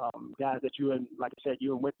 guys that you and like I said,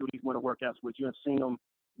 you went through these winter workouts with, you and seen them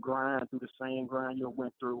grind through the same grind you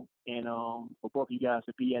went through, and for both of you guys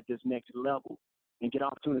to be at this next level and get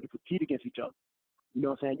opportunity to compete against each other. You know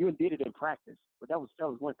what I'm saying? You did it in practice, but that was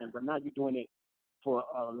one thing. But now you're doing it for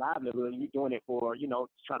a livelihood, and you're doing it for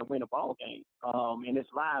trying to win a ball game. And it's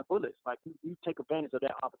live bullets. Like you take advantage of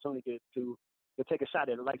that opportunity to take a shot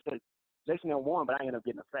at it. Like I said, Jason won, but I ended up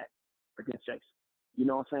getting a sack against Jason. You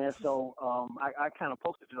know what I'm saying? So I kind of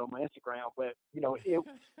posted it on my Instagram, but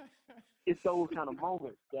it's those kind of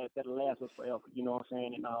moments that last us forever. You know what I'm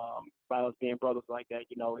saying? And by us being brothers like that,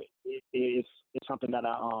 it's something that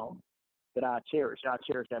I cherish. I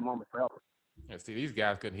cherish that moment forever. And see, these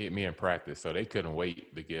guys couldn't hit me in practice, so they couldn't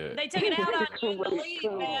wait to get. They took it out on you in the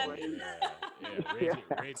league,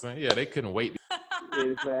 man. Yeah, they couldn't wait.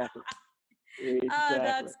 Exactly. Oh,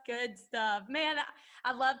 that's good stuff, man.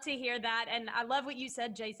 I love to hear that, and I love what you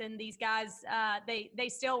said, Jason. These guys, they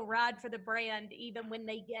still ride for the brand even when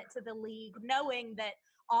they get to the league, knowing that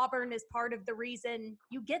Auburn is part of the reason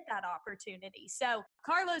you get that opportunity. So,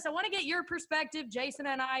 Carlos, I want to get your perspective. Jason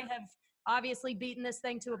and I have obviously beaten this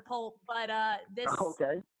thing to a pulp, but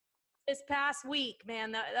this past week,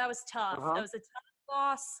 man, that was tough. Uh-huh. That was a tough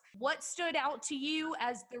loss. What stood out to you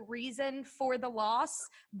as the reason for the loss?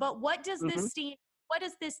 But what does this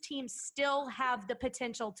team still have the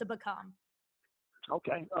potential to become?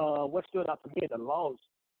 Okay. What stood out to me in the loss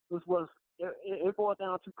was it boiled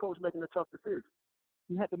down to coach making a tough decision.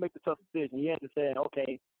 He had to make the tough decision. He had to say,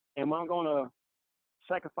 okay, am I going to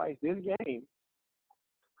sacrifice this game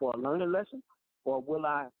for a learning lesson, or will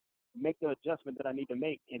I make the adjustment that I need to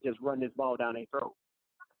make and just run this ball down their throat?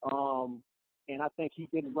 And I think he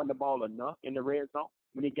didn't run the ball enough in the red zone.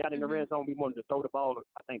 When he got in the red zone, we wanted to throw the ball,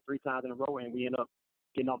 I think, 3 times in a row, and we ended up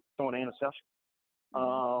getting up throwing an interception.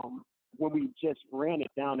 When we just ran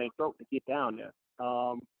it down their throat to get down there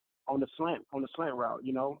on the slant route,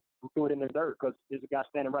 we threw it in the dirt because there's a guy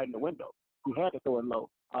standing right in the window. He had to throw it low.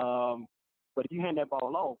 But if you hand that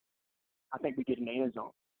ball low, I think we get in the end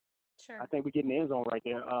zone. Sure. I think we get in the end zone right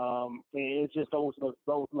there. And it's just those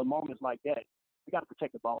little moments like that. We got to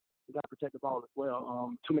protect the ball. We got to protect the ball as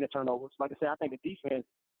well. Too many turnovers. Like I said, I think the defense,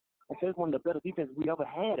 it's one of the better defenses we ever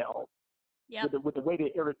had at all. Yeah. With the way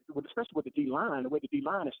especially with the D line, the way the D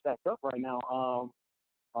line is stacked up right now,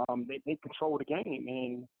 they control the game.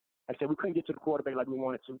 And like I said, we couldn't get to the quarterback like we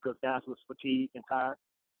wanted to because guys was fatigued and tired.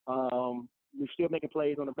 We're still making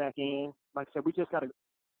plays on the back end. Like I said, we just got to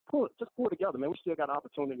pull together, man. We still got an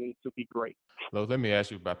opportunity to be great. Let me ask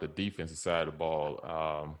you about the defensive side of the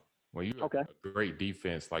ball. When you have a great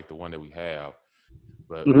defense like the one that we have,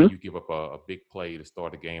 but when you give up a big play to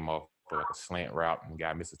start the game off for like a slant route and the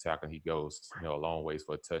guy misses a tackle and he goes, a long ways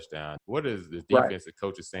for a touchdown. What is the defensive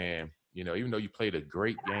coach is saying, even though you played a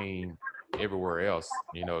great game everywhere else,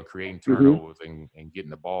 creating turnovers and getting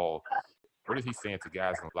the ball, what is he saying to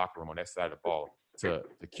guys in the locker room on that side of the ball to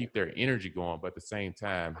keep their energy going? But at the same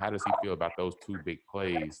time, how does he feel about those 2 big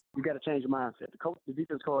plays? You got to change your mindset. The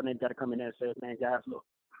defense coordinator got to come in there and say, man, guys, look,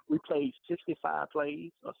 we played 65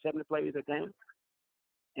 plays or 70 plays a game,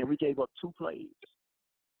 and we gave up 2 plays.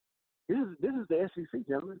 This is the SEC,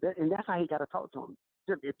 gentlemen, and that's how he got to talk to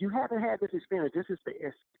them. If you haven't had this experience, this is the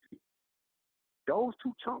SEC. Those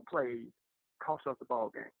 2 chunk plays cost us the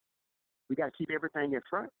ball game. We got to keep everything in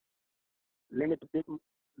front. Limit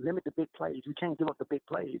the big plays. You can't give up the big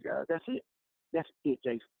plays, guys. That's it. That's it,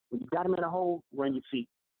 Jason. When you got him in a hole, run your feet.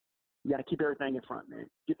 You got to keep everything in front, man.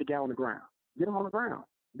 Get the guy on the ground. Get him on the ground.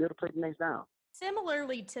 Be able to play the next down.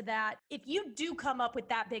 Similarly to that, if you do come up with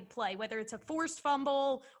that big play, whether it's a forced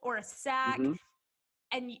fumble or a sack,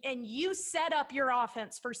 and you set up your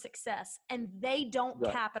offense for success and they don't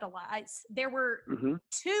capitalize. There were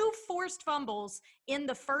 2 forced fumbles in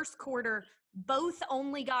the first quarter. Both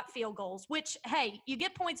only got field goals, which, hey, you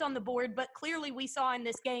get points on the board, but clearly we saw in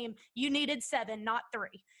this game you needed 7, not 3.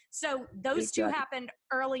 So those 2 happened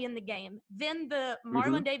early in the game. Then the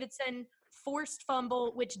Marlon Davidson forced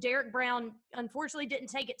fumble, which Derek Brown unfortunately didn't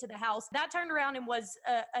take it to the house. That turned around and was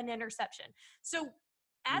an interception. So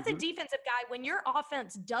as a defensive guy, when your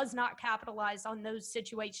offense does not capitalize on those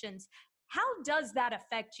situations, how does that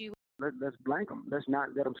affect you? Let's blank them. Let's not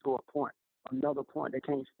let them score a point. Another point. They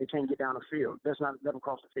can't get down the field. Let's not let them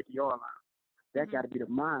cross the 50-yard line. That got to be the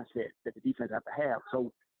mindset that the defense have to have.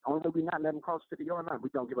 So only way we not let them cross the 50-yard line, we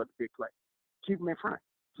don't give up the big play. Keep them in front.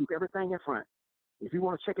 Keep everything in front. If you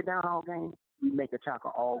want to check it down all game, we make a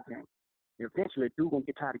tackle all game. Eventually, dude going to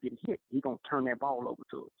get tired of getting hit. He's going to turn that ball over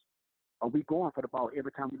to us. Or we going for the ball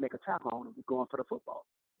every time we make a tackle on him. We're going for the football.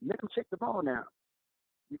 Make them check the ball down.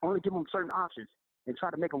 You only give them certain options and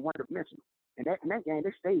try to make them one-dimensional. And in that game,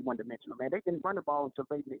 they stayed one-dimensional, man. They didn't run the ball until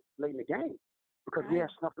late in the game because we had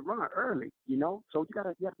stuff to run early, you know. So you got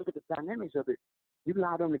to look at the dynamics of it. You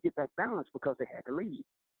allow them to get that balance because they had to lead.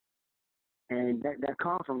 And that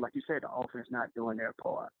comes from, like you said, the offense not doing their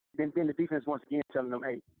part. Then the defense once again telling them,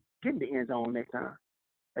 hey, get in the end zone next time.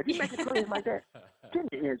 If you make it plays like that, get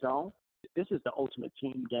in the end zone. This is the ultimate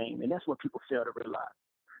team game, and that's what people fail to realize.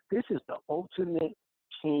 This is the ultimate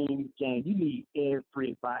team game. You need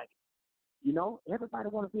everybody. You know, everybody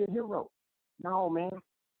want to be a hero. No, man.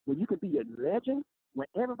 When you can be a legend, when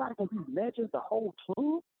everybody can be legends, the whole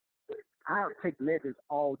team, I would take legends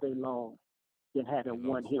all day long than having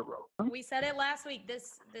one hero. We said it last week.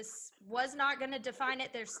 This was not going to define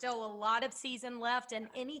it. There's still a lot of season left, and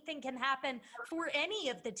anything can happen for any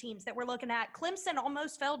of the teams that we're looking at. Clemson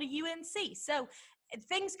almost fell to UNC. So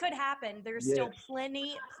things could happen. There's still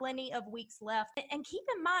plenty of weeks left. And keep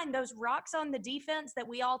in mind those rocks on the defense that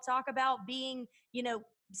we all talk about being, you know,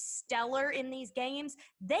 stellar in these games,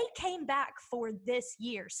 they came back for this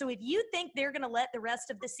year. So if you think they're going to let the rest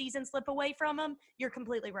of the season slip away from them, you're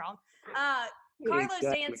completely wrong. Carlos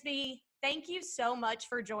Dansby, thank you so much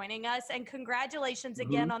for joining us, and congratulations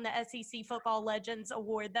again on the SEC Football Legends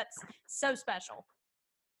Award. That's so special.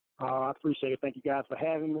 I appreciate it. Thank you guys for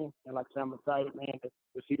having me. And like I said, I'm excited, man,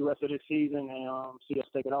 to see the rest of this season and see us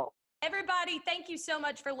take it off. Everybody, thank you so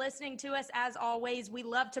much for listening to us. As always, we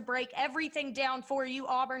love to break everything down for you,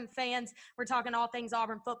 Auburn fans. We're talking all things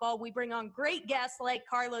Auburn football. We bring on great guests like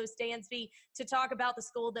Carlos Dansby to talk about the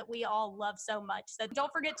school that we all love so much. So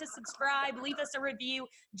don't forget to subscribe, leave us a review.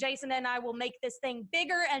 Jason and I will make this thing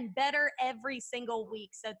bigger and better every single week.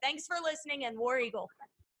 So thanks for listening, and War Eagle.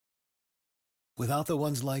 Without the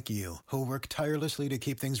ones like you, who work tirelessly to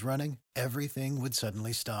keep things running, everything would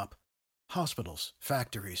suddenly stop. Hospitals,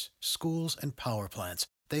 factories, schools, and power plants,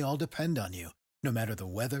 they all depend on you. No matter the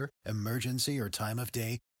weather, emergency, or time of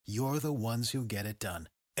day, you're the ones who get it done.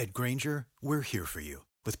 At Grainger, we're here for you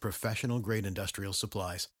with professional-grade industrial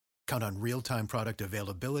supplies. Count on real-time product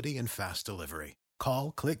availability and fast delivery.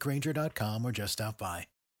 Call, click Grainger.com, or just stop by.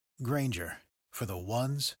 Grainger, for the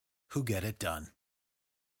ones who get it done.